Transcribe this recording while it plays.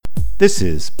This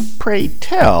is Pray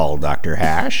Tell Dr.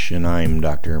 Hash, and I'm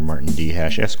Dr. Martin D.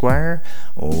 Hash, Esquire,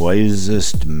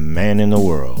 wisest man in the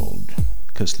world.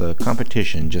 'Cause the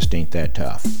competition just ain't that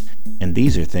tough. And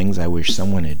these are things I wish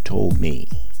someone had told me.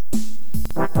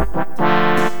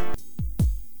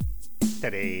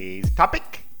 Today's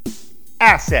topic,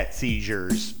 asset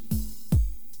seizures.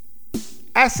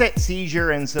 Asset seizure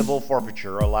and civil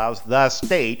forfeiture allows the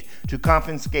state to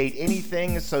confiscate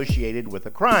anything associated with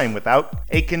a crime without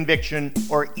a conviction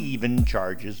or even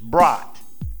charges brought.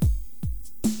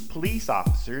 Police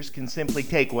officers can simply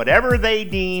take whatever they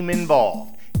deem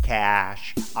involved,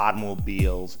 cash,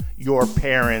 automobiles, your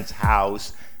parents'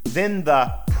 house, then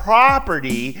the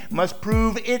property must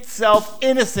prove itself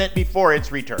innocent before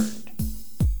it's returned.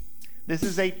 This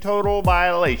is a total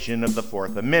violation of the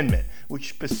Fourth Amendment, which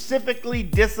specifically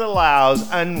disallows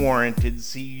unwarranted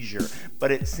seizure,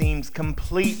 but it seems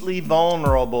completely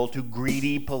vulnerable to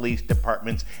greedy police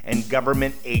departments and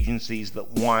government agencies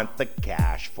that want the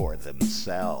cash for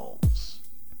themselves.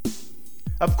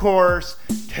 Of course,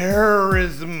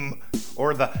 terrorism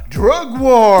or the drug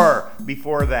war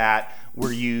before that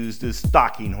were used as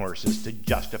stalking horses to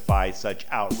justify such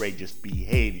outrageous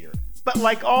behavior. But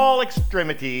like all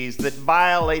extremities that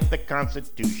violate the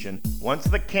Constitution, once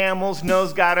the camel's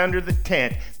nose got under the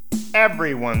tent,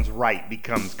 everyone's right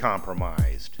becomes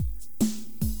compromised.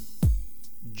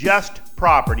 Just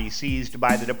property seized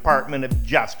by the Department of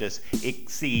Justice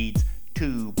exceeds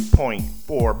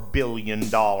 $2.4 billion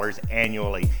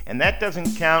annually, and that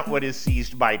doesn't count what is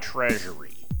seized by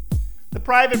Treasury. The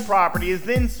private property is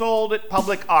then sold at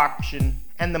public auction,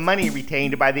 and the money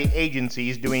retained by the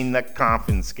agencies doing the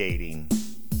confiscating.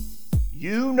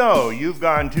 You know you've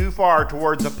gone too far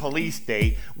towards a police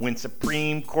state when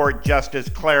Supreme Court Justice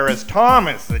Clarence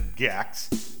Thomas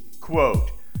objects, quote,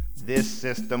 "This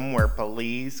system where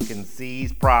police can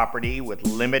seize property with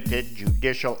limited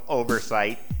judicial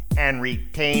oversight and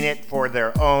retain it for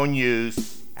their own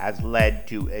use has led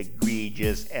to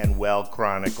egregious and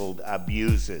well-chronicled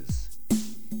abuses.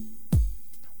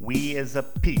 We as a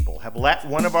people have let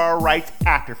one of our rights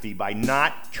atrophy by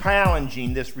not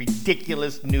challenging this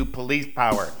ridiculous new police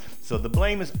power, so the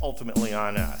blame is ultimately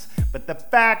on us. But the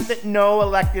fact that no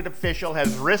elected official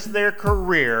has risked their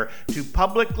career to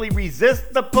publicly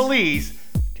resist the police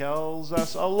tells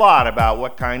us a lot about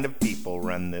what kind of people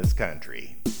run this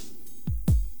country."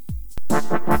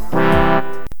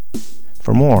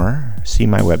 For more, see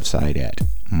my website at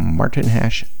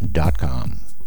martinhash.com.